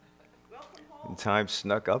Time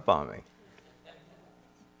snuck up on me.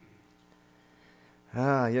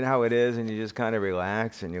 You know how it is, and you just kind of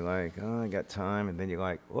relax, and you're like, oh, I got time, and then you're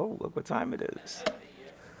like, whoa, look what time it is.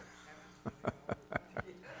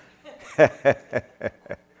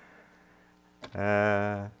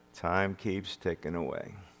 Time keeps ticking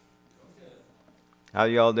away. How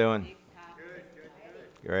y'all doing?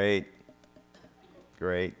 Great.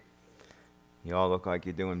 Great. You all look like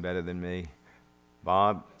you're doing better than me.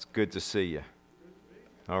 Bob, it's good to see you.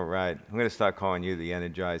 All right. I'm going to start calling you the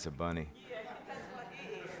Energizer Bunny.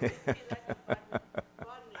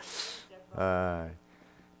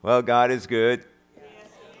 Well, God is good.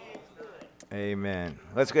 Amen.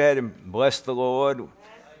 Let's go ahead and bless the Lord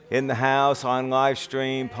in the house, on live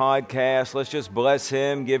stream, podcast. Let's just bless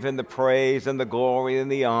him, give him the praise and the glory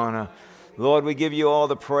and the honor. Lord, we give you all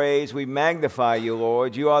the praise. We magnify you,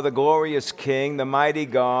 Lord. You are the glorious King, the mighty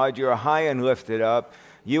God. You are high and lifted up.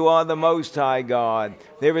 You are the Most High God.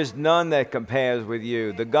 There is none that compares with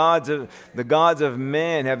you. The gods of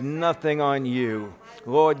men have nothing on you.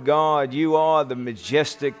 Lord God, you are the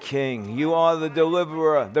majestic King. You are the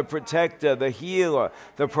deliverer, the protector, the healer,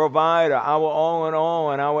 the provider, our all in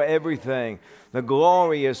all and our everything, the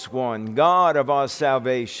glorious one, God of our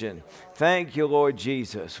salvation. Thank you, Lord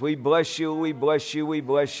Jesus. We bless you, we bless you, we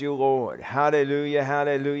bless you, Lord. Hallelujah,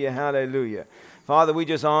 hallelujah, hallelujah. Father, we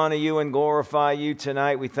just honor you and glorify you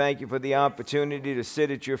tonight. We thank you for the opportunity to sit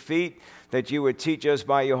at your feet, that you would teach us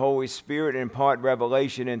by your Holy Spirit and impart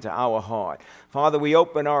revelation into our heart. Father, we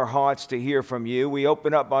open our hearts to hear from you. We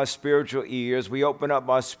open up our spiritual ears. We open up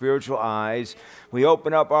our spiritual eyes. We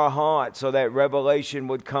open up our hearts so that revelation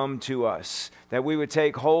would come to us, that we would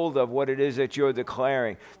take hold of what it is that you're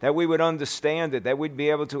declaring, that we would understand it, that we'd be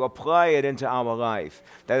able to apply it into our life,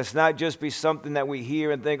 that it's not just be something that we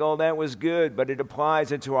hear and think, oh, that was good, but it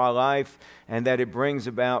applies into our life and that it brings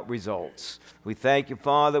about results. We thank you,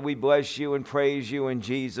 Father. We bless you and praise you in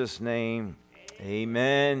Jesus' name.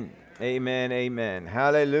 Amen. Amen. Amen.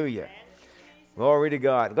 Hallelujah. Glory to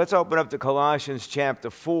God. Let's open up to Colossians chapter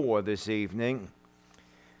 4 this evening.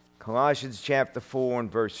 Colossians chapter 4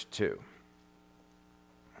 and verse 2.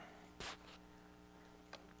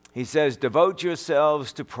 He says, devote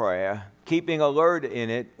yourselves to prayer, keeping alert in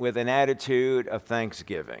it with an attitude of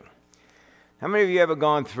thanksgiving. How many of you ever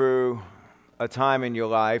gone through a time in your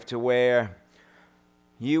life to where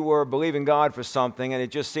you were believing God for something and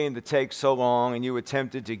it just seemed to take so long and you were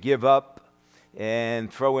tempted to give up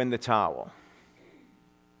and throw in the towel?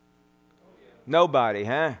 Nobody,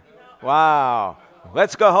 huh? Wow.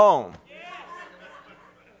 Let's go home.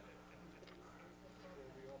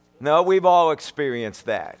 No, we've all experienced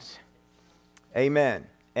that. Amen.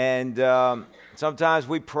 And sometimes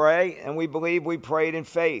we pray and we believe we prayed in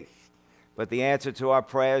faith, but the answer to our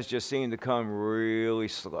prayers just seemed to come really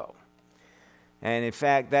slow. And in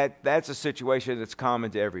fact, that's a situation that's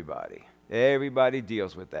common to everybody. Everybody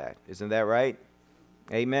deals with that. Isn't that right?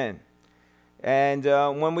 Amen. And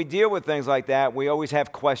when we deal with things like that, we always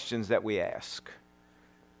have questions that we ask.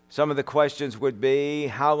 Some of the questions would be,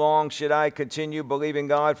 how long should I continue believing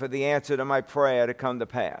God for the answer to my prayer to come to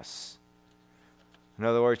pass? In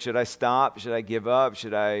other words, should I stop? Should I give up?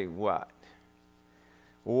 Should I what?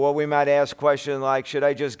 Or we might ask questions like, should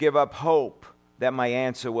I just give up hope that my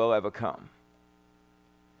answer will ever come?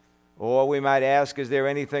 Or we might ask, is there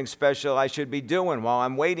anything special I should be doing while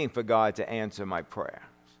I'm waiting for God to answer my prayer?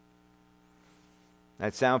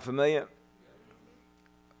 That sound familiar?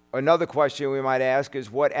 Another question we might ask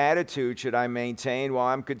is, what attitude should I maintain while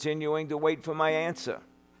I'm continuing to wait for my answer?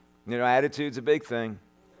 You know, attitude's a big thing.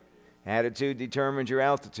 Attitude determines your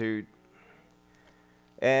altitude.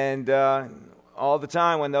 And all the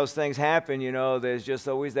time when those things happen, you know, there's just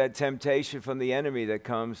always that temptation from the enemy that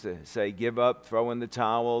comes to say, give up, throw in the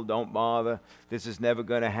towel, don't bother. This is never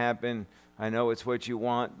going to happen. I know it's what you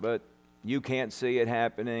want, but you can't see it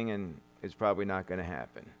happening, and it's probably not going to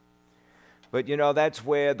happen. But, you know, that's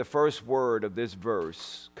where the first word of this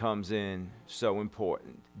verse comes in so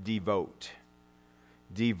important. Devote.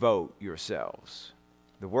 Devote yourselves.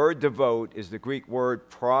 The word devote is the Greek word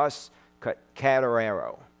pros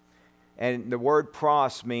katerero. And the word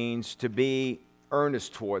pros means to be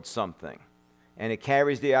earnest towards something. And it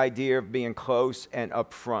carries the idea of being close and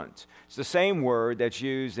upfront. It's the same word that's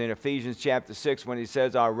used in Ephesians chapter 6 when he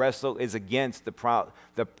says our wrestle is against the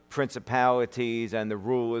principalities and the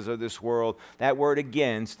rulers of this world. That word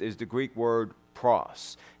against is the Greek word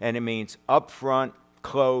pros. And it means upfront,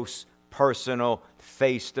 close, personal,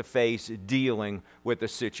 face-to-face dealing with the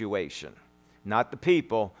situation. Not the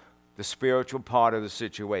people, the spiritual part of the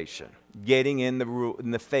situation. Getting in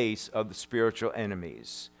the face of the spiritual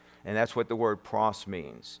enemies. And that's what the word pros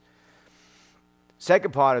means.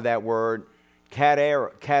 Second part of that word,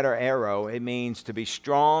 katerero, it means to be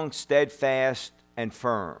strong, steadfast, and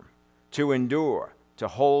firm, to endure, to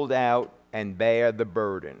hold out and bear the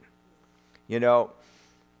burden. You know,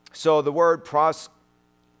 so the word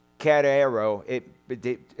katerero,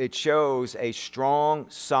 it shows a strong,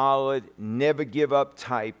 solid, never give up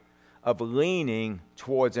type of leaning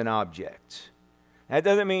towards an object. That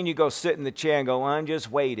doesn't mean you go sit in the chair and go, I'm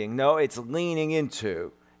just waiting. No, it's leaning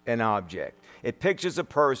into an object. It pictures a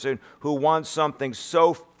person who wants something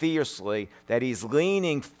so fiercely that he's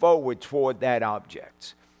leaning forward toward that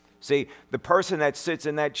object. See, the person that sits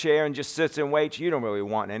in that chair and just sits and waits, you don't really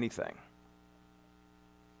want anything.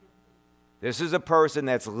 This is a person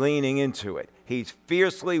that's leaning into it. He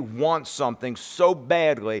fiercely wants something so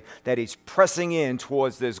badly that he's pressing in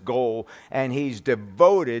towards this goal, and he's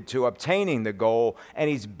devoted to obtaining the goal, and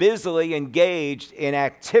he's busily engaged in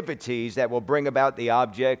activities that will bring about the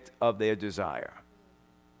object of their desire.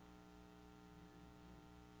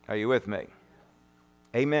 Are you with me?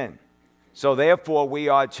 Amen. So therefore, we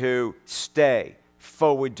are to stay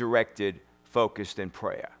forward-directed, focused in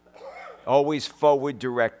prayer. Always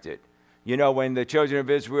forward-directed. You know, when the children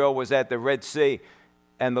of Israel was at the Red Sea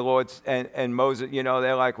and the Lord and Moses, you know,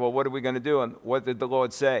 they're like, well, what are we going to do? And what did the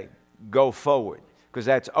Lord say? Go forward. Because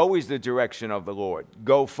that's always the direction of the Lord.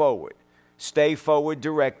 Go forward. Stay forward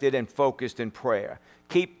directed and focused in prayer.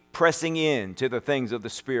 Keep pressing in to the things of the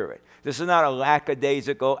Spirit. This is not a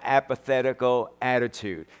lackadaisical, apathetical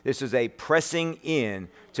attitude. This is a pressing in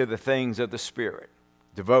to the things of the Spirit.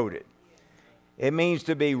 Devoted. It means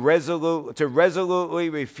to be resolute, to resolutely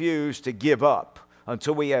refuse to give up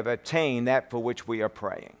until we have attained that for which we are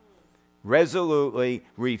praying. Resolutely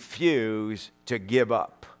refuse to give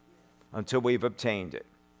up until we've obtained it.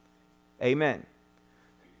 Amen.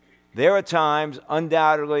 There are times,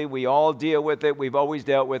 undoubtedly, we all deal with it, we've always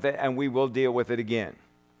dealt with it, and we will deal with it again.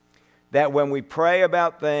 That when we pray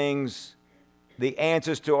about things, the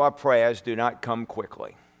answers to our prayers do not come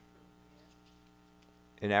quickly.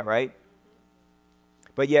 Isn't that right?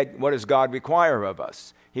 But yet, what does God require of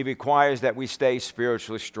us? He requires that we stay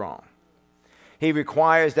spiritually strong. He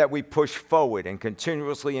requires that we push forward and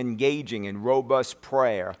continuously engaging in robust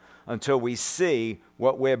prayer until we see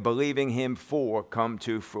what we're believing Him for come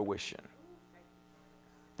to fruition.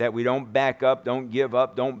 That we don't back up, don't give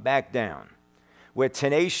up, don't back down. We're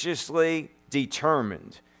tenaciously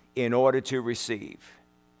determined in order to receive.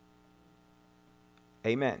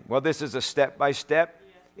 Amen. Well, this is a step-by-step,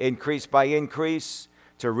 increase by increase,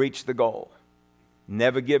 to reach the goal.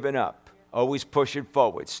 Never giving up. Always pushing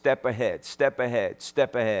forward. Step ahead, step ahead,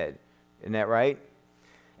 step ahead. Isn't that right?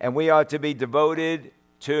 And we are to be devoted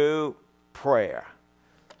to prayer.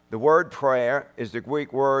 The word prayer is the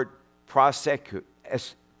Greek word prosku,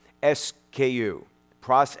 S-K-U.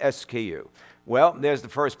 Pros-S-K-U. Well, there's the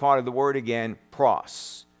first part of the word again,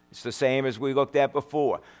 pros. It's the same as we looked at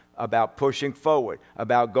before, about pushing forward,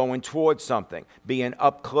 about going towards something, being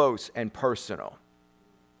up close and personal.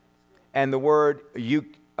 And the word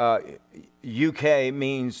UK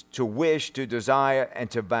means to wish, to desire,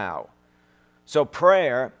 and to vow. So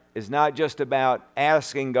prayer is not just about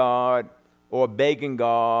asking God or begging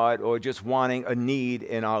God or just wanting a need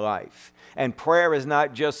in our life. And prayer is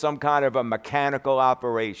not just some kind of a mechanical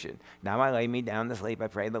operation. Now I lay me down to sleep, I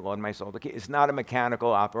pray the Lord my soul to keep. It's not a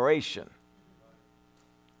mechanical operation.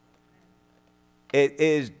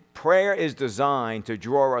 Prayer is designed to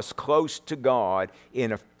draw us close to God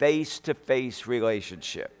in a face-to-face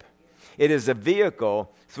relationship. It is a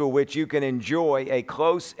vehicle through which you can enjoy a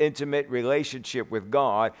close, intimate relationship with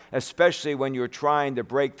God, especially when you're trying to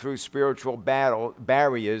break through spiritual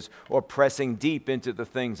barriers or pressing deep into the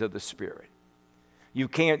things of the Spirit. You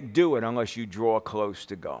can't do it unless you draw close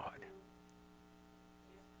to God.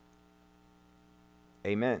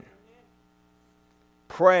 Amen.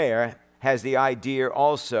 Prayer has the idea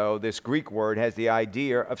also, this Greek word has the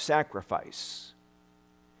idea of sacrifice.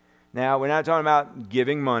 Now, we're not talking about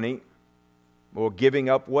giving money or giving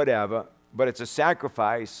up whatever, but it's a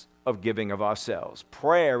sacrifice of giving of ourselves.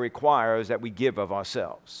 Prayer requires that we give of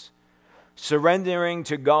ourselves. Surrendering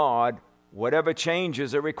to God whatever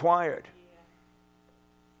changes are required.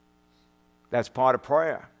 That's part of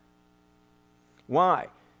prayer. Why?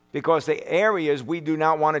 Because the areas we do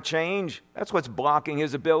not want to change, that's what's blocking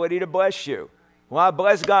His ability to bless you. Well, I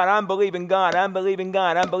bless God, I'm believing God, I'm believing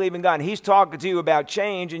God, I'm believing God. And He's talking to you about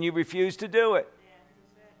change and you refuse to do it.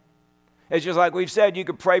 It's just like we've said, you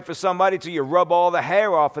could pray for somebody till you rub all the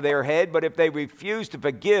hair off of their head, but if they refuse to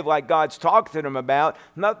forgive like God's talked to them about,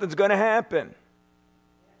 nothing's going to happen.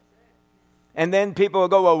 And then people will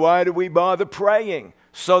go, well, why do we bother praying?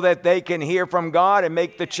 So that they can hear from God and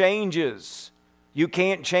make the changes. You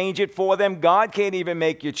can't change it for them. God can't even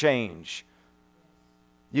make you change.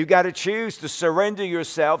 You got to choose to surrender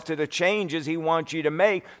yourself to the changes he wants you to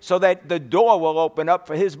make so that the door will open up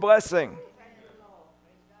for his blessing.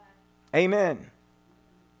 Amen.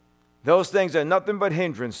 Those things are nothing but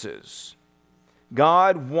hindrances.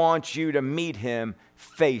 God wants you to meet him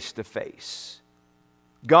face to face.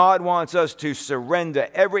 God wants us to surrender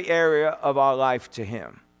every area of our life to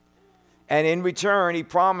him. And in return, he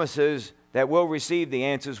promises that we'll receive the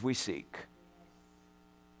answers we seek.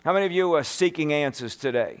 How many of you are seeking answers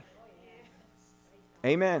today?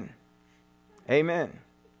 Amen. Amen.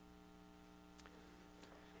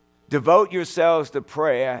 Devote yourselves to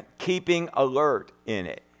prayer, keeping alert in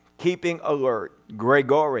it. Keeping alert.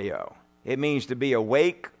 Gregorio. It means to be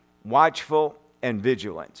awake, watchful, and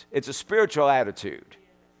vigilant. It's a spiritual attitude.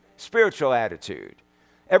 Spiritual attitude.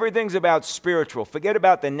 Everything's about spiritual. Forget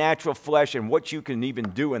about the natural flesh and what you can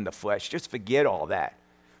even do in the flesh. Just forget all that.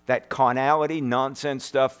 That carnality, nonsense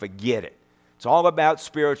stuff, forget it. It's all about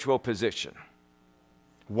spiritual position.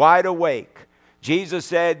 Wide awake. Jesus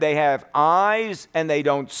said they have eyes and they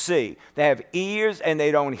don't see. They have ears and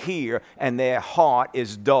they don't hear, and their heart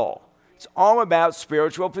is dull. It's all about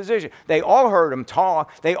spiritual position. They all heard him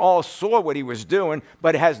talk. They all saw what he was doing,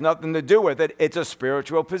 but it has nothing to do with it. It's a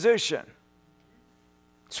spiritual position.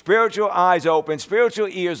 Spiritual eyes open, spiritual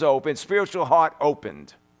ears open, spiritual heart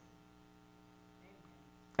opened.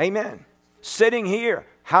 Amen. Sitting here,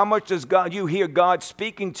 how much does you hear God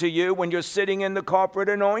speaking to you when you're sitting in the corporate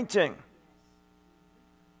anointing?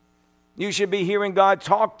 You should be hearing God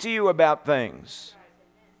talk to you about things.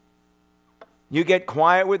 You get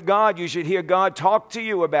quiet with God, you should hear God talk to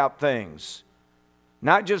you about things.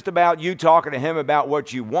 Not just about you talking to him about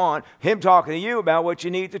what you want, him talking to you about what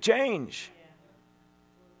you need to change.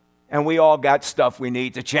 And we all got stuff we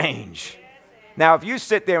need to change. Now, if you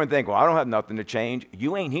sit there and think, well, I don't have nothing to change,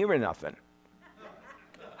 you ain't hearing nothing.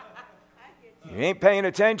 You ain't paying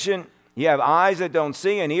attention. You have eyes that don't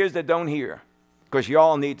see and ears that don't hear. Because you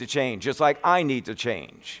all need to change, just like I need to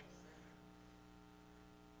change.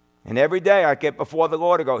 And every day I get before the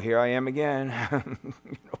Lord and go, here I am again.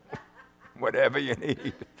 Whatever you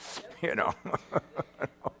need,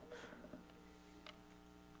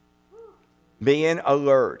 Being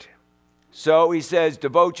alert. So he says,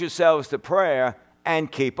 devote yourselves to prayer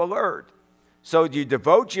and keep alert. So you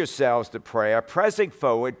devote yourselves to prayer, pressing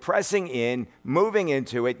forward, pressing in, moving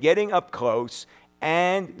into it, getting up close,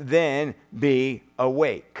 and then be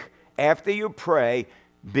awake. After you pray,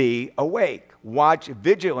 be awake. Watch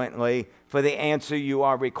vigilantly for the answer you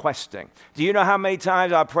are requesting. Do you know how many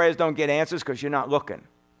times our prayers don't get answers because you're not looking?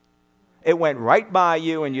 It went right by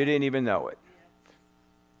you and you didn't even know it.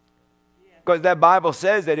 Because that Bible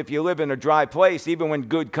says that if you live in a dry place, even when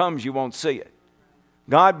good comes, you won't see it.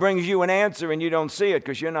 God brings you an answer and you don't see it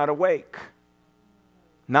because you're not awake,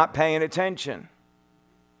 not paying attention.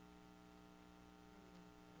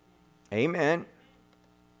 Amen.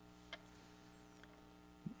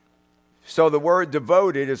 So the word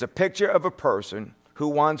devoted is a picture of a person who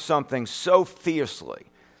wants something so fiercely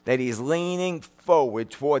that he's leaning forward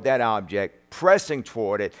toward that object, pressing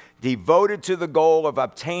toward it, devoted to the goal of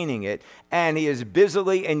obtaining it, and he is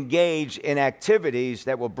busily engaged in activities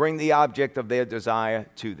that will bring the object of their desire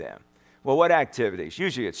to them. Well, what activities?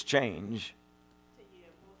 Usually it's change.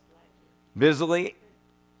 Busily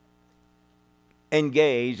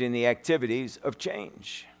engaged in the activities of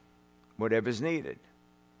change, whatever's needed.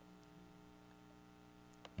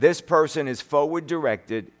 This person is forward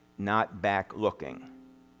directed, not back looking.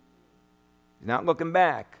 He's not looking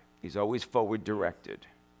back. He's always forward directed.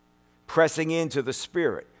 Pressing into the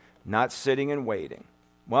Spirit, not sitting and waiting.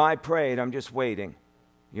 Well, I prayed, I'm just waiting.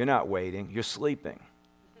 You're not waiting, you're sleeping.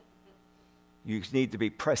 You need to be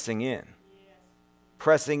pressing in.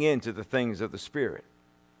 Pressing into the things of the Spirit.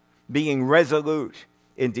 Being resolute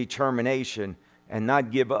in determination and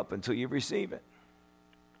not give up until you receive it.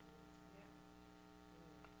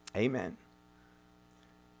 Amen.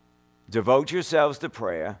 Devote yourselves to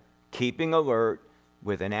prayer, keeping alert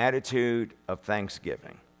with an attitude of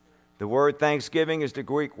thanksgiving. The word thanksgiving is the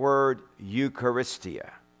Greek word Eucharistia.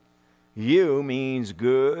 Eu means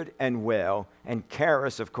good and well, and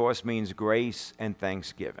charis, of course, means grace and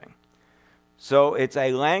thanksgiving. So it's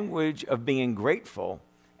a language of being grateful,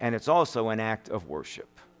 and it's also an act of worship.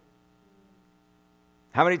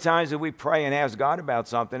 How many times do we pray and ask God about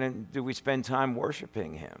something, and do we spend time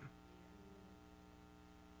worshiping him?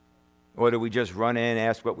 Or do we just run in,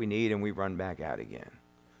 ask what we need, and we run back out again?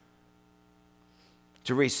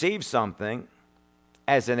 To receive something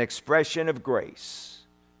as an expression of grace.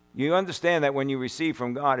 You understand that when you receive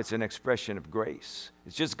from God, it's an expression of grace.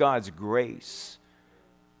 It's just God's grace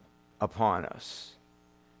upon us.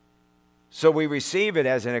 So we receive it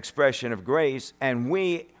as an expression of grace, and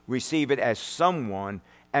we receive it as someone,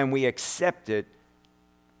 and we accept it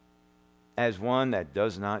as one that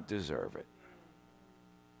does not deserve it.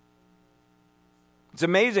 It's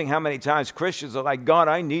amazing how many times Christians are like, God,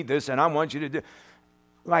 I need this, and I want you to do,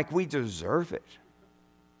 like we deserve it.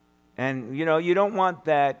 And, you don't want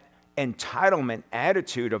that entitlement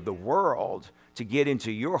attitude of the world to get into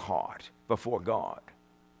your heart before God.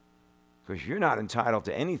 Because you're not entitled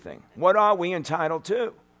to anything. What are we entitled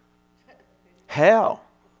to? Hell.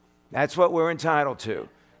 That's what we're entitled to.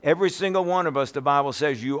 Every single one of us, the Bible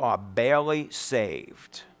says, you are barely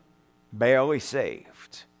saved. Barely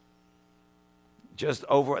saved. Just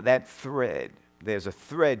over that thread. There's a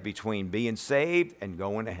thread between being saved and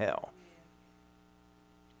going to hell.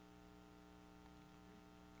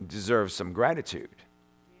 It deserves some gratitude.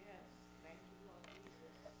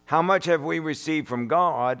 How much have we received from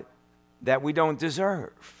God that we don't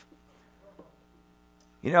deserve?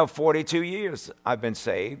 42 years I've been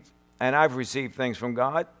saved, and I've received things from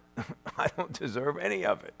God. I don't deserve any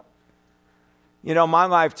of it. My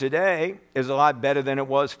life today is a lot better than it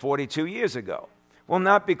was 42 years ago. Well,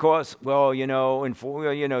 not because,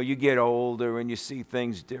 you get older and you see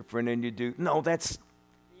things different and you do. No, that's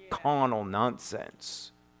carnal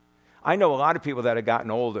nonsense. I know a lot of people that have gotten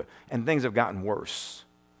older and things have gotten worse.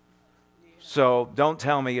 So don't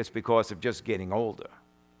tell me it's because of just getting older.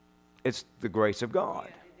 It's the grace of God.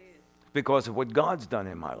 Because of what God's done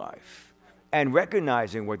in my life. And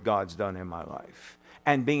recognizing what God's done in my life.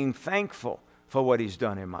 And being thankful for what He's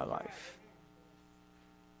done in my life.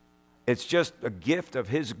 It's just a gift of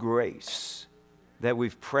His grace that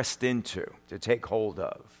we've pressed into to take hold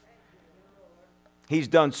of. He's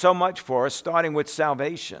done so much for us, starting with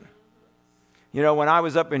salvation. When I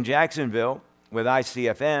was up in Jacksonville with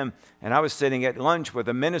ICFM, and I was sitting at lunch with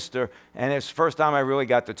a minister, and it's the first time I really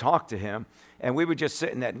got to talk to him, and we were just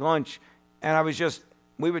sitting at lunch, and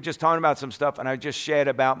we were just talking about some stuff, and I just shared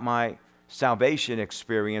about my salvation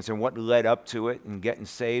experience and what led up to it and getting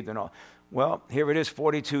saved and all. Well, here it is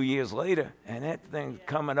 42 years later, and that thing's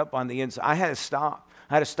coming up on the inside. I had to stop.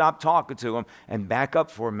 I had to stop talking to him and back up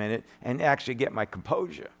for a minute and actually get my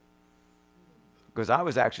composure. Because I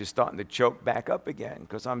was actually starting to choke back up again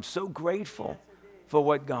because I'm so grateful for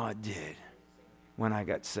what God did when I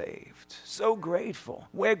got saved. So grateful.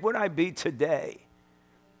 Where would I be today?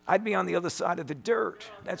 I'd be on the other side of the dirt.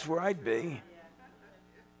 That's where I'd be.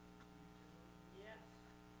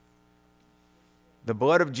 The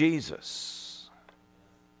blood of Jesus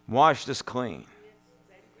washed us clean,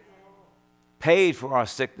 paid for our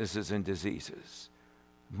sicknesses and diseases,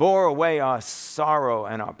 bore away our sorrow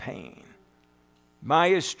and our pain. By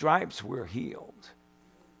His stripes we're healed.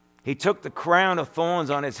 He took the crown of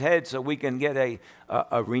thorns on His head so we can get a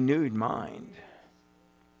renewed mind.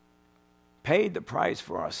 Paid the price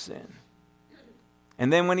for our sin.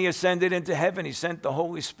 And then when He ascended into heaven, He sent the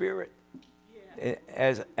Holy Spirit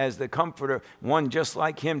as the comforter, one just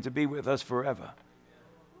like Him to be with us forever.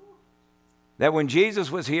 That when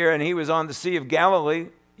Jesus was here and He was on the Sea of Galilee,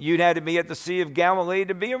 you'd had to be at the Sea of Galilee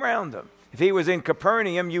to be around Him. If He was in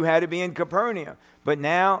Capernaum, you had to be in Capernaum. But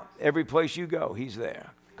now, every place you go, He's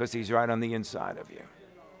there because He's right on the inside of you.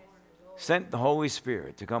 Sent the Holy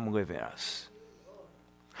Spirit to come live in us.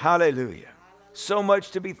 Hallelujah. So much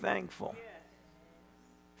to be thankful.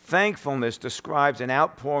 Thankfulness describes an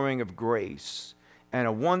outpouring of grace and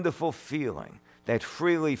a wonderful feeling that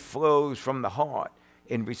freely flows from the heart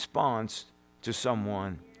in response to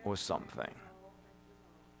someone or something.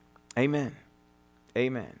 Amen.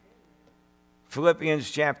 Amen. Philippians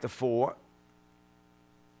chapter 4,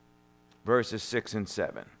 verses 6 and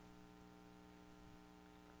 7.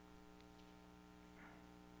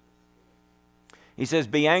 He says,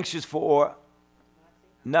 be anxious for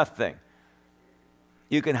nothing.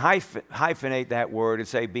 You can hyphenate that word and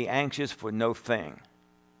say, be anxious for no thing.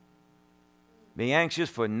 Be anxious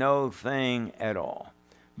for no thing at all.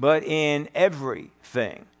 But in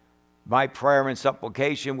everything, by prayer and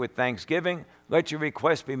supplication with thanksgiving, let your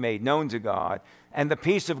requests be made known to God, and the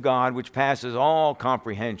peace of God, which passes all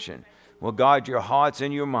comprehension, will guard your hearts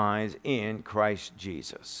and your minds in Christ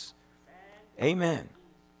Jesus. Amen.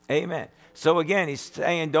 Amen. So again, he's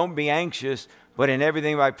saying don't be anxious, but in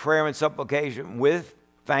everything by prayer and supplication with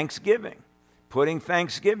thanksgiving. Putting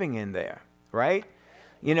thanksgiving in there, right?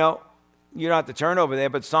 You don't have to turn over there,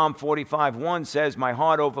 but Psalm 45:1 says, my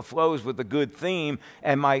heart overflows with a good theme,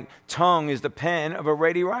 and my tongue is the pen of a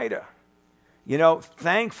ready writer.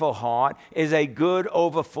 Thankful heart is a good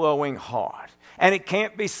overflowing heart. And it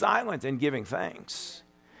can't be silent in giving thanks.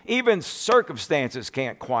 Even circumstances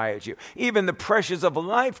can't quiet you. Even the pressures of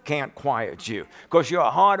life can't quiet you because your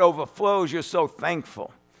heart overflows. You're so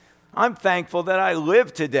thankful. I'm thankful that I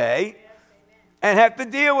live today and have to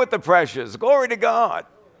deal with the pressures. Glory to God.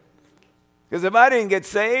 Because if I didn't get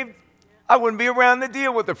saved, I wouldn't be around to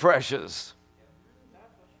deal with the pressures.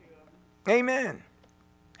 Amen.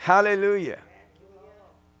 Hallelujah.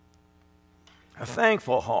 A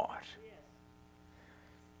thankful heart.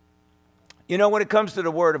 You know, when it comes to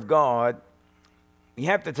the Word of God, you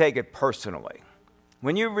have to take it personally.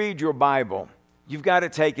 When you read your Bible, you've got to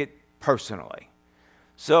take it personally.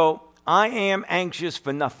 So, I am anxious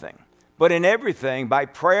for nothing, but in everything, by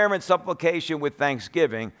prayer and supplication with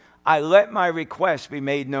thanksgiving, I let my requests be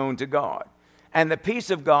made known to God. And the peace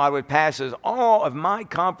of God, which passes all of my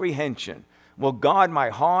comprehension, will guard my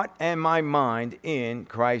heart and my mind in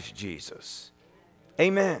Christ Jesus.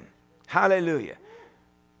 Amen. Hallelujah.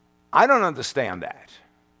 I don't understand that,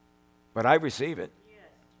 but I receive it.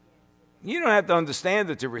 You don't have to understand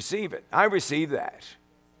it to receive it. I receive that.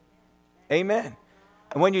 Amen.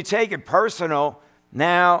 And when you take it personal,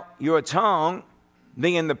 now your tongue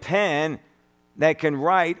being the pen that can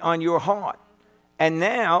write on your heart. And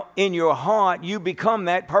now in your heart, you become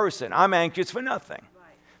that person. I'm anxious for nothing.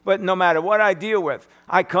 But no matter what I deal with,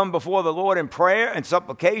 I come before the Lord in prayer and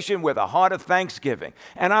supplication with a heart of thanksgiving.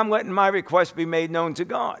 And I'm letting my request be made known to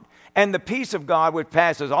God. And the peace of God, which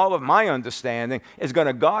passes all of my understanding, is going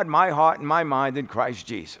to guard my heart and my mind in Christ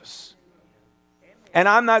Jesus. And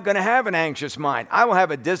I'm not going to have an anxious mind. I will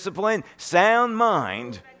have a disciplined, sound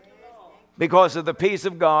mind because of the peace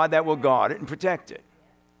of God that will guard it and protect it.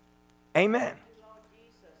 Amen.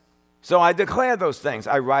 So I declare those things.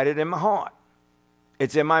 I write it in my heart.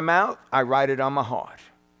 It's in my mouth. I write it on my heart.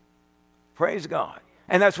 Praise God.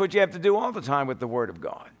 And that's what you have to do all the time with the Word of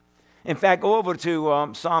God. In fact, go over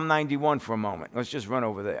to Psalm 91 for a moment. Let's just run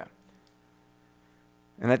over there.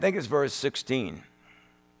 And I think it's verse 16.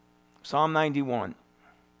 Psalm 91.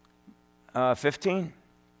 15?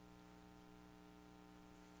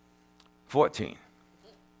 14.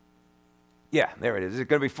 Yeah, there it is. It's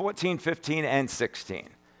going to be 14, 15, and 16.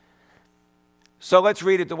 So let's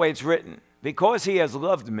read it the way it's written. Because he has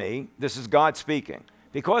loved me, this is God speaking.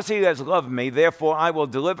 Because he has loved me, therefore I will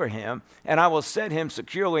deliver him, and I will set him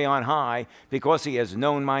securely on high, because he has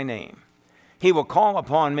known my name. He will call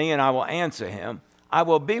upon me, and I will answer him. I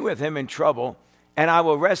will be with him in trouble, and I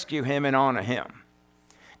will rescue him and honor him.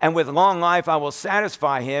 And with long life I will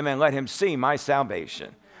satisfy him and let him see my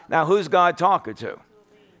salvation. Now, who's God talking to?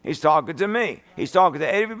 He's talking to me. He's talking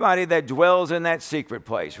to everybody that dwells in that secret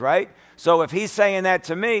place, right? So if he's saying that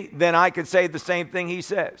to me, then I could say the same thing he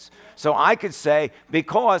says. So I could say,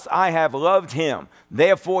 because I have loved him,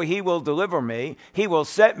 therefore he will deliver me. He will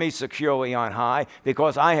set me securely on high,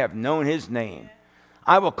 because I have known his name.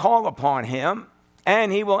 I will call upon him,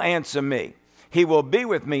 and he will answer me. He will be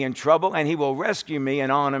with me in trouble, and he will rescue me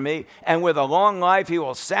and honor me. And with a long life he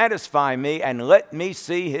will satisfy me and let me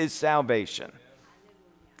see his salvation.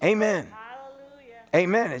 Amen. Hallelujah.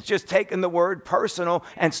 Amen. It's just taking the word personal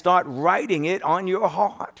and start writing it on your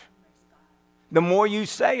heart. The more you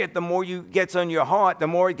say it, the more it gets on your heart, the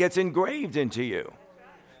more it gets engraved into you.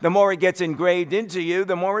 The more it gets engraved into you,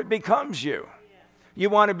 the more it becomes you. You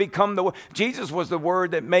want to become the... Jesus was the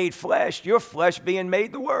Word that made flesh. Your flesh being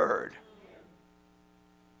made the Word.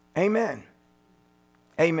 Amen.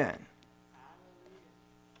 Amen.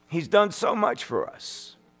 He's done so much for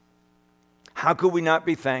us. How could we not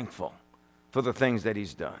be thankful for the things that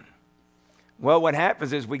he's done? Well, what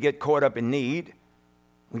happens is we get caught up in need.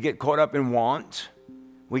 We get caught up in want.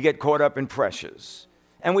 We get caught up in pressures.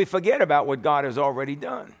 And we forget about what God has already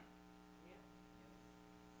done.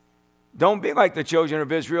 Don't be like the children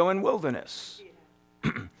of Israel in wilderness.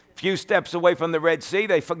 Few steps away from the Red Sea,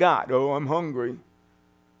 they forgot. Oh, I'm hungry.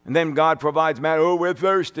 And then God provides manna. Oh, we're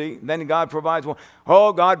thirsty. Then God provides one.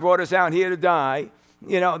 Oh, God brought us out here to die.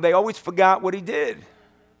 You know, they always forgot what he did.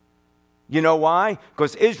 You know why?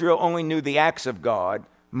 Because Israel only knew the acts of God.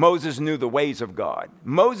 Moses knew the ways of God.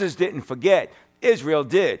 Moses didn't forget. Israel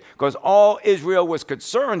did. Because all Israel was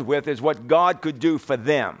concerned with is what God could do for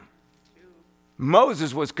them.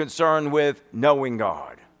 Moses was concerned with knowing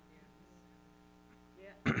God.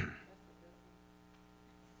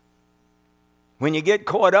 When you get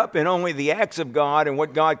caught up in only the acts of God and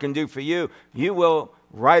what God can do for you, you will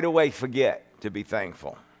right away forget to be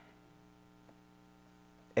thankful.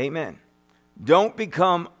 Amen. Don't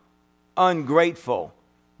become ungrateful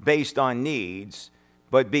based on needs,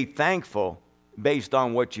 but be thankful based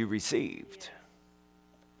on what you received.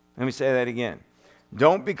 Let me say that again.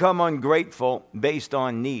 Don't become ungrateful based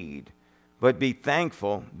on need, but be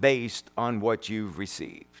thankful based on what you've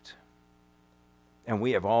received. And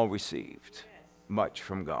we have all received much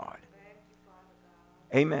from God.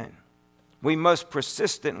 Amen. We must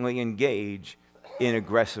persistently engage in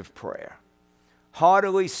aggressive prayer,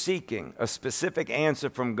 heartily seeking a specific answer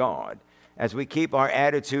from God as we keep our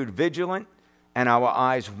attitude vigilant and our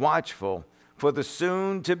eyes watchful for the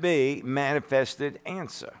soon-to-be manifested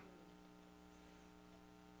answer.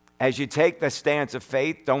 As you take the stance of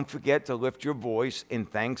faith, don't forget to lift your voice in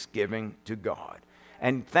thanksgiving to God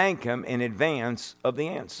and thank Him in advance of the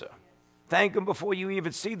answer. Thank Him before you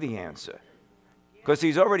even see the answer, because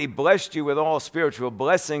He's already blessed you with all spiritual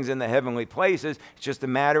blessings in the heavenly places. It's just a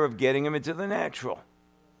matter of getting them into the natural.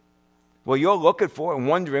 Well, you're looking for it and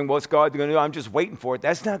wondering what's God going to do. I'm just waiting for it.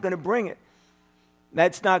 That's not going to bring it.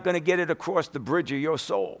 That's not going to get it across the bridge of your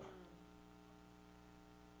soul.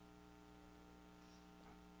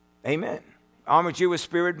 Amen. Aren't you a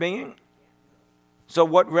spirit being? So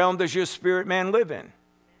what realm does your spirit man live in?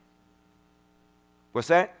 What's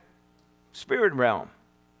that? Spirit realm.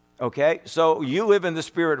 Okay, so you live in the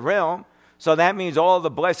spirit realm, so that means all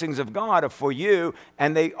the blessings of God are for you,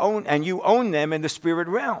 and you own them in the spirit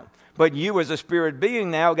realm. But you as a spirit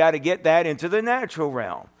being now got to get that into the natural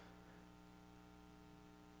realm.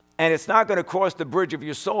 And it's not going to cross the bridge of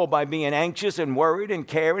your soul by being anxious and worried and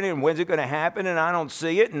caring and when's it going to happen and I don't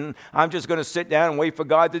see it and I'm just going to sit down and wait for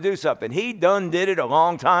God to do something. He done did it a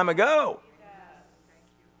long time ago.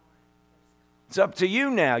 It's up to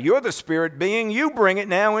you now. You're the spirit being. You bring it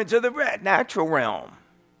now into the natural realm.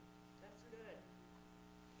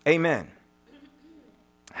 Amen.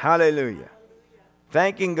 Hallelujah.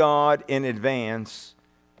 Thanking God in advance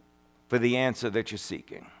for the answer that you're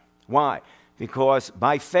seeking. Why? Because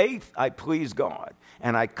by faith I please God.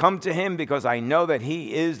 And I come to Him because I know that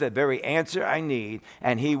He is the very answer I need.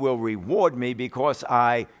 And He will reward me because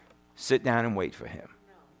I sit down and wait for Him.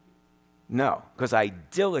 No, because I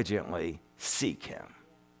diligently seek Him.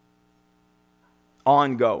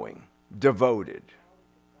 Ongoing, devoted.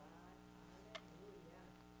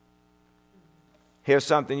 Here's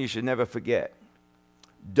something you should never forget.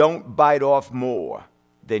 Don't bite off more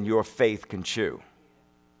than your faith can chew.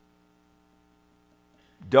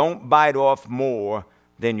 Don't bite off more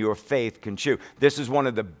than your faith can chew. This is one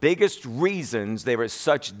of the biggest reasons there is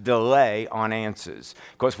such delay on answers,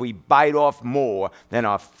 because we bite off more than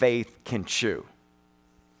our faith can chew.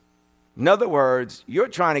 In other words, you're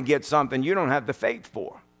trying to get something you don't have the faith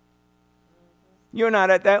for. You're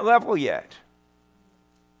not at that level yet.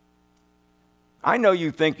 I know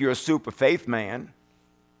you think you're a super faith man,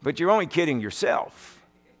 but you're only kidding yourself.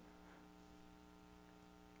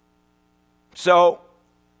 So,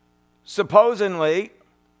 supposedly,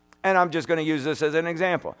 and I'm just going to use this as an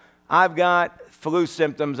example, I've got flu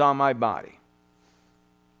symptoms on my body.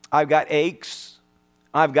 I've got aches.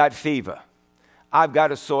 I've got fever. I've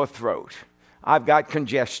got a sore throat. I've got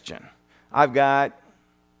congestion. I've got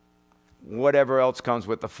whatever else comes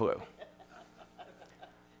with the flu.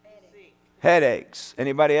 Headaches.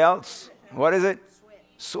 Anybody else? What is it?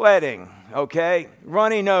 Sweating. Okay.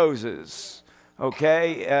 Runny noses.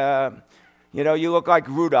 Okay. You look like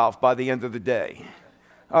Rudolph by the end of the day.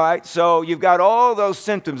 All right, so you've got all those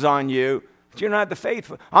symptoms on you, but you don't have the faith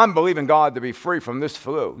for. I'm believing God to be free from this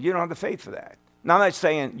flu. You don't have the faith for that. Now, I'm not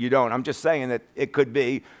saying you don't. I'm just saying that it could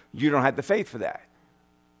be you don't have the faith for that.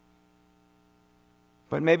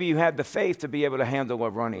 But maybe you have the faith to be able to handle a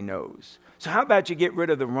runny nose. So how about you get rid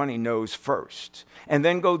of the runny nose first, and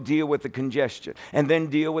then go deal with the congestion, and then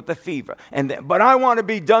deal with the fever. But I want to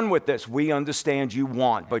be done with this. We understand you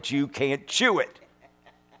want, but you can't chew it.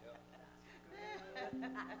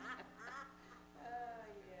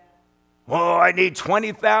 Oh, I need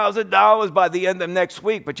 $20,000 by the end of next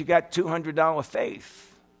week, but you got $200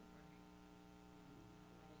 faith.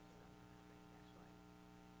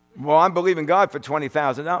 Well, I'm believing God for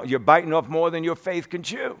 $20,000. You're biting off more than your faith can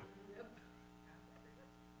chew.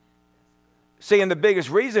 See, and the biggest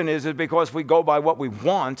reason is because we go by what we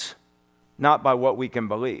want, not by what we can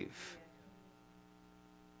believe.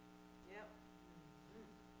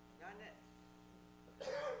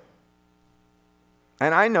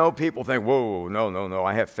 And I know people think, whoa, no,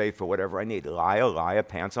 I have faith for whatever I need. Liar,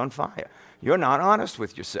 pants on fire. You're not honest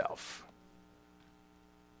with yourself.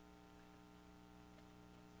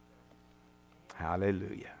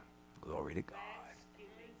 Hallelujah. Glory to God.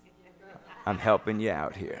 I'm helping you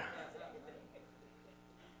out here.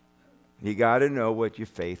 You got to know what your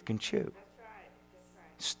faith can chew.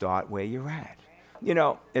 Start where you're at.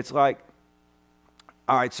 It's like,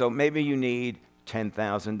 all right, so maybe you need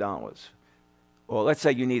 $10,000. Or let's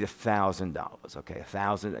say you need $1,000, okay,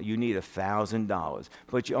 you need $1,000,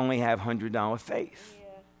 but you only have $100 faith. Yeah.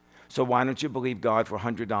 So why don't you believe God for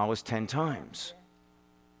 $100 10 times?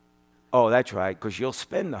 Oh, that's right, because you'll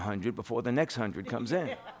spend the 100 before the next 100 comes in.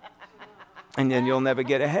 And then you'll never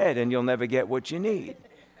get ahead, and you'll never get what you need.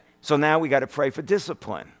 So now we got to pray for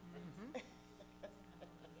discipline.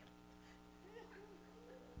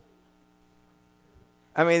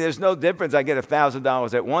 I mean, there's no difference. I get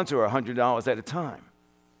 $1,000 at once or $100 at a time.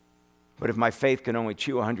 But if my faith can only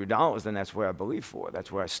chew $100, then that's where I believe for.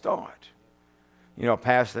 That's where I start. You know,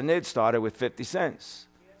 Pastor Nid started with 50 cents.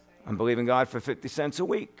 I'm believing God for 50 cents a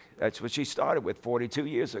week. That's what she started with 42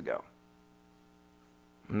 years ago.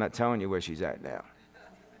 I'm not telling you where she's at now.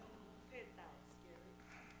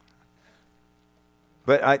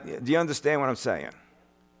 But do you understand what I'm saying?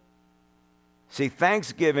 See,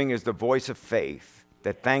 thanksgiving is the voice of faith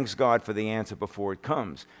that thanks God for the answer before it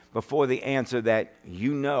comes, before the answer that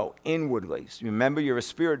you know inwardly. So remember, you're a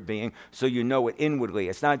spirit being, so you know it inwardly.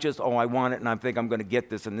 It's not just, oh, I want it, and I think I'm going to get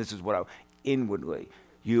this, and this is what I... Inwardly.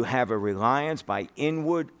 You have a reliance by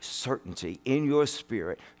inward certainty in your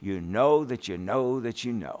spirit. You know that you know that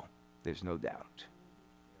you know. There's no doubt.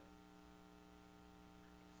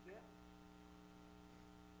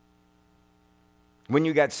 When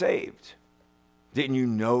you got saved, didn't you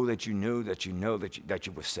know that you knew that you know that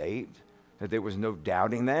you were saved? That there was no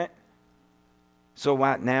doubting that? So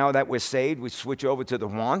now that we're saved, we switch over to the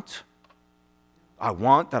want. I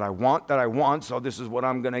want that I want that I want, so this is what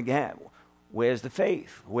I'm going to get. Where's the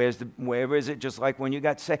faith? Where is it? Just like when you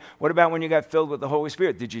got saved. What about when you got filled with the Holy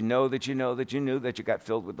Spirit? Did you know that you know that you knew that you got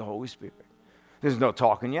filled with the Holy Spirit? There's no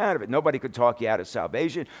talking you out of it. Nobody could talk you out of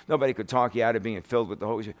salvation. Nobody could talk you out of being filled with the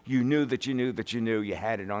Holy Spirit. You knew that you knew that you knew you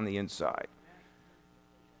had it on the inside.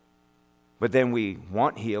 But then we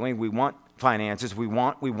want healing, we want finances, we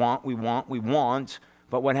want.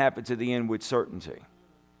 But what happened to the inward certainty?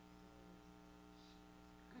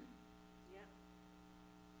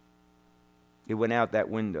 It went out that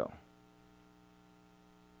window.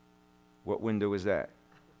 What window is that?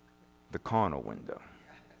 The carnal window.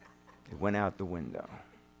 It went out the window.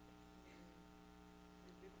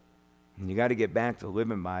 And you got to get back to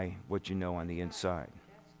living by what you know on the inside.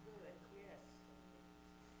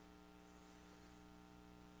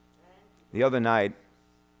 The other night,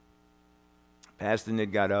 Pastor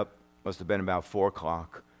Nid got up, must have been about 4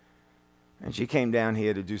 o'clock, and she came down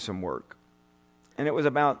here to do some work. And it was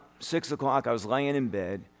about 6 o'clock. I was laying in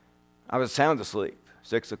bed. I was sound asleep,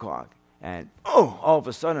 6 o'clock. And, all of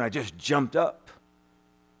a sudden, I just jumped up.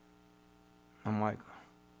 I'm like,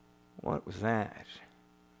 what was that?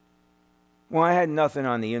 Well, I had nothing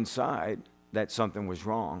on the inside that something was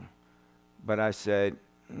wrong. But I said,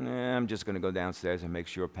 I'm just going to go downstairs and make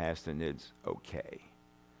sure Pastor Nid's okay.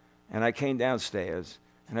 And I came downstairs,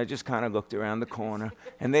 and I just kind of looked around the corner,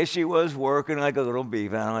 and there she was working like a little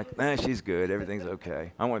beaver. I'm like, she's good. Everything's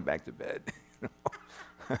okay. I went back to bed.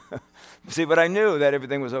 See, but I knew that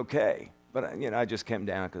everything was okay. But, I just came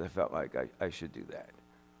down because I felt like I should do that.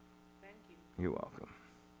 Thank you. You're welcome.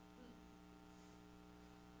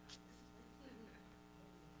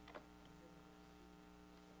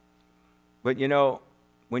 But,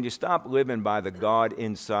 when you stop living by the God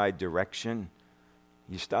inside direction,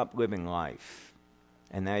 you stop living life.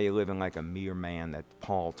 And now you're living like a mere man that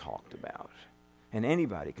Paul talked about. And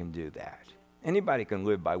anybody can do that. Anybody can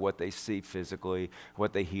live by what they see physically,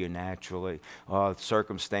 what they hear naturally,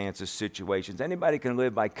 circumstances, situations. Anybody can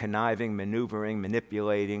live by conniving, maneuvering,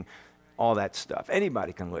 manipulating, all that stuff.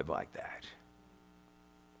 Anybody can live like that.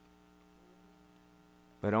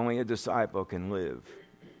 But only a disciple can live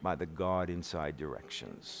by the God inside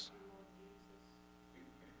directions.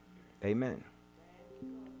 Amen.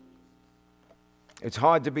 It's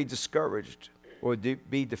hard to be discouraged or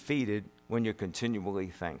be defeated when you're continually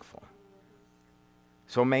thankful.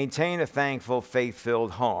 So maintain a thankful,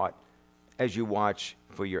 faith-filled heart as you watch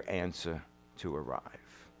for your answer to arrive.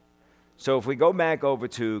 So if we go back over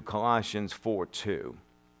to Colossians 4:2,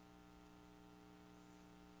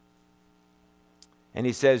 and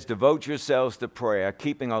he says, devote yourselves to prayer,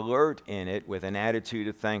 keeping alert in it with an attitude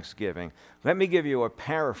of thanksgiving. Let me give you a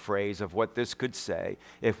paraphrase of what this could say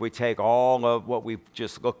if we take all of what we've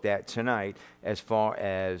just looked at tonight as far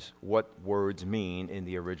as what words mean in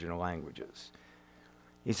the original languages.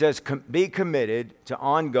 He says, be committed to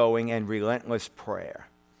ongoing and relentless prayer.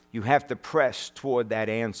 You have to press toward that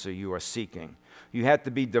answer you are seeking. You have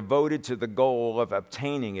to be devoted to the goal of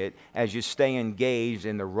obtaining it as you stay engaged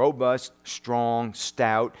in the robust, strong,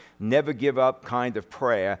 stout, never give up kind of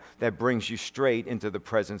prayer that brings you straight into the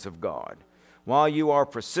presence of God. While you are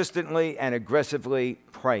persistently and aggressively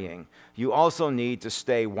praying, you also need to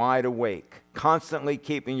stay wide awake, constantly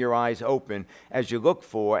keeping your eyes open as you look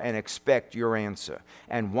for and expect your answer.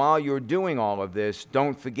 And while you're doing all of this,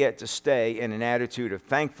 don't forget to stay in an attitude of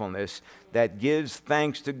thankfulness that gives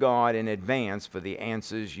thanks to God in advance for the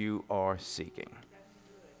answers you are seeking.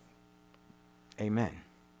 Amen.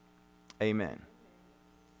 Amen.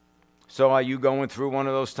 So are you going through one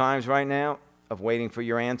of those times right now of waiting for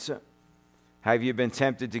your answer? Have you been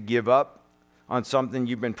tempted to give up on something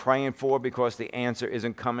you've been praying for because the answer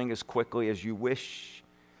isn't coming as quickly as you wish?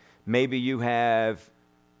 Maybe you have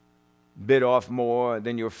bit off more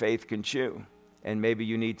than your faith can chew, and maybe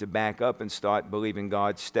you need to back up and start believing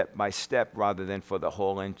God step by step rather than for the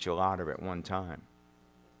whole enchilada at one time.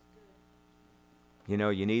 You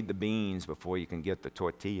know, you need the beans before you can get the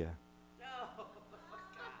tortilla.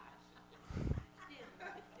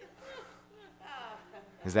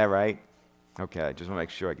 Is that right? Okay, I just want to make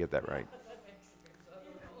sure I get that right.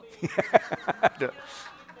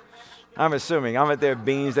 I'm assuming. Aren't there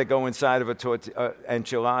beans that go inside of a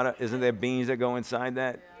enchilada? Isn't there beans that go inside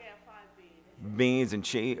that? Yeah, 5 beans. Beans and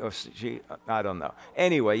cheese? I don't know.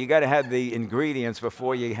 Anyway, you got to have the ingredients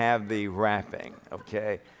before you have the wrapping,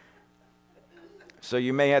 okay? So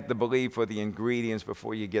you may have to believe for the ingredients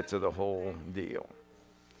before you get to the whole deal.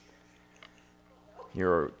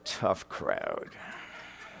 You're a tough crowd.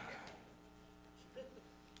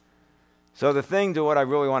 So the thing to what I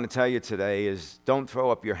really want to tell you today is don't throw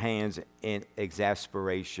up your hands in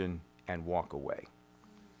exasperation and walk away.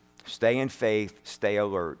 Stay in faith, stay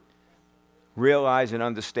alert. Realize and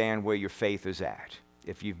understand where your faith is at.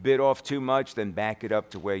 If you've bit off too much, then back it up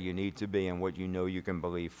to where you need to be and what you know you can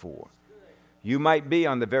believe for. You might be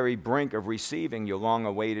on the very brink of receiving your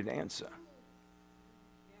long-awaited answer.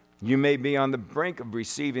 You may be on the brink of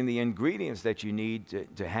receiving the ingredients that you need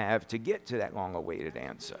to have to get to that long-awaited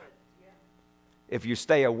answer. If you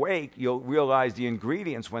stay awake, you'll realize the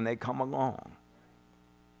ingredients when they come along.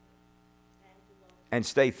 And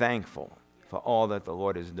stay thankful for all that the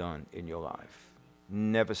Lord has done in your life.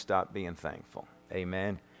 Never stop being thankful.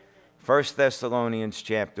 Amen. 1 Thessalonians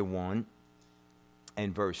chapter 1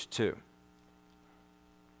 and verse 2.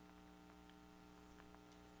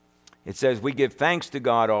 It says, "We give thanks to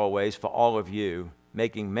God always for all of you,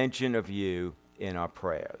 making mention of you in our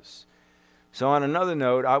prayers." So on another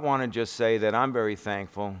note, I want to just say that I'm very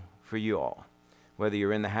thankful for you all, whether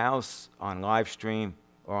you're in the house, on live stream,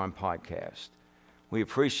 or on podcast. We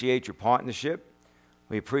appreciate your partnership.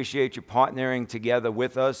 We appreciate you partnering together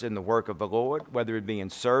with us in the work of the Lord, whether it be in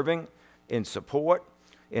serving, in support,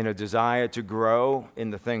 in a desire to grow in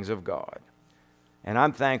the things of God. And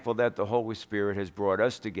I'm thankful that the Holy Spirit has brought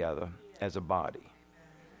us together as a body.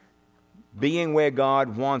 Being where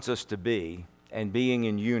God wants us to be and being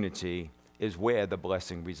in unity is where the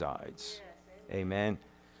blessing resides. Amen.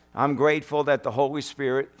 I'm grateful that the Holy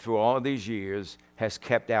Spirit, through all of these years, has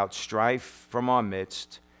kept out strife from our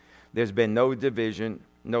midst. There's been no division,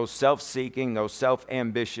 no self-seeking, no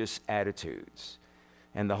self-ambitious attitudes.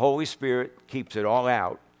 And the Holy Spirit keeps it all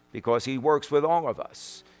out because He works with all of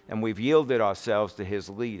us. And we've yielded ourselves to His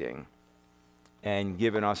leading and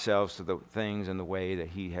given ourselves to the things and the way that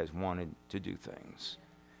He has wanted to do things.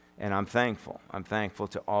 And I'm thankful. I'm thankful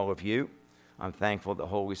to all of you. I'm thankful the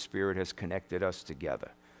Holy Spirit has connected us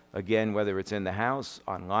together. Again, whether it's in the house,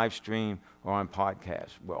 on live stream, or on podcast,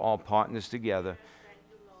 we're all partners together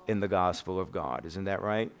in the gospel of God. Isn't that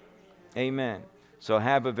right? Amen. So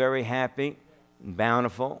have a very happy,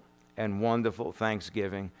 bountiful, and wonderful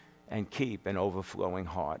Thanksgiving, and keep an overflowing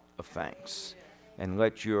heart of thanks. And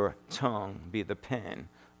let your tongue be the pen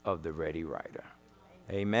of the ready writer.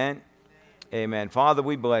 Amen. Amen. Father,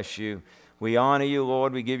 we bless you. We honor you,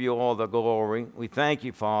 Lord. We give you all the glory. We thank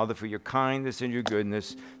you, Father, for your kindness and your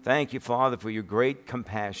goodness. Thank you, Father, for your great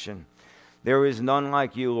compassion. There is none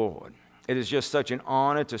like you, Lord. It is just such an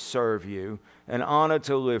honor to serve you, an honor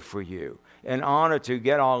to live for you, an honor to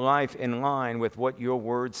get our life in line with what your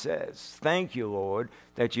word says. Thank you, Lord,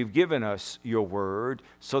 that you've given us your word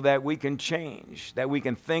so that we can change, that we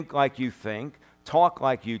can think like you think, talk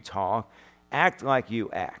like you talk, act like you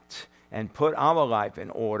act, and put our life in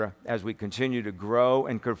order as we continue to grow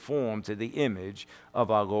and conform to the image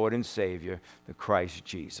of our Lord and Savior, the Christ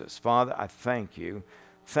Jesus. Father, I thank you.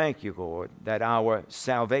 Thank you, Lord, that our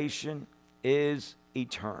salvation is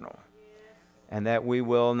eternal and that we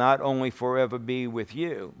will not only forever be with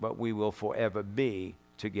you, but we will forever be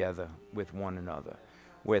together with one another.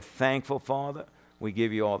 We're thankful, Father. We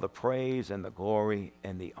give you all the praise and the glory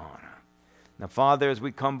and the honor. Now, Father, as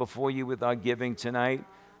we come before you with our giving tonight,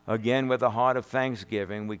 again with a heart of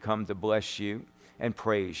thanksgiving, we come to bless you and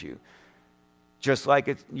praise you. Just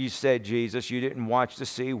like you said, Jesus, you didn't watch to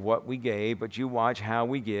see what we gave, but you watch how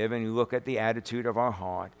we give, and you look at the attitude of our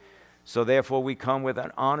heart. So therefore, we come with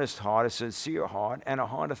an honest heart, a sincere heart, and a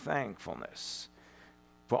heart of thankfulness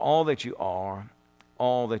for all that you are,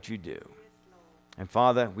 all that you do. And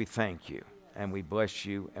Father, we thank you, and we bless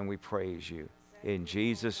you, and we praise you. In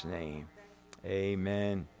Jesus' name,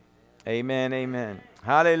 amen. Amen, amen.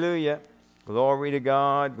 Hallelujah. Glory to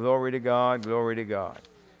God, glory to God, glory to God.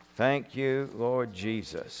 Thank you, Lord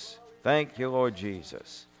Jesus. Thank you, Lord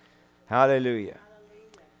Jesus. Hallelujah.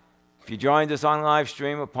 If you joined us on live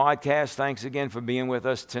stream or podcast, thanks again for being with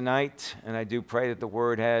us tonight. And I do pray that the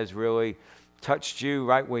word has really touched you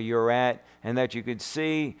right where you're at, and that you could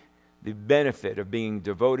see the benefit of being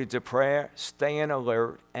devoted to prayer, staying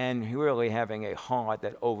alert, and really having a heart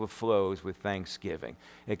that overflows with thanksgiving.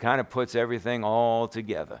 It kind of puts everything all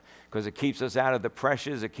together because it keeps us out of the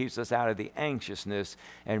pressures, it keeps us out of the anxiousness,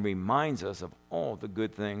 and reminds us of all the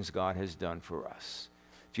good things God has done for us.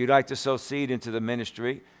 If you'd like to sow seed into the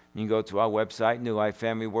ministry, you can go to our website,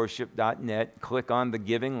 newlifefamilyworship.net, click on the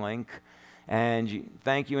giving link, and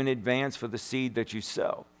thank you in advance for the seed that you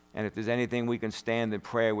sow. And if there's anything we can stand in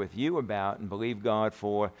prayer with you about and believe God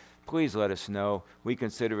for, please let us know. We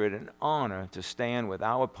consider it an honor to stand with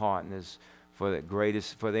our partners for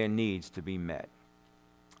their needs to be met.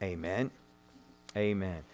 Amen. Amen.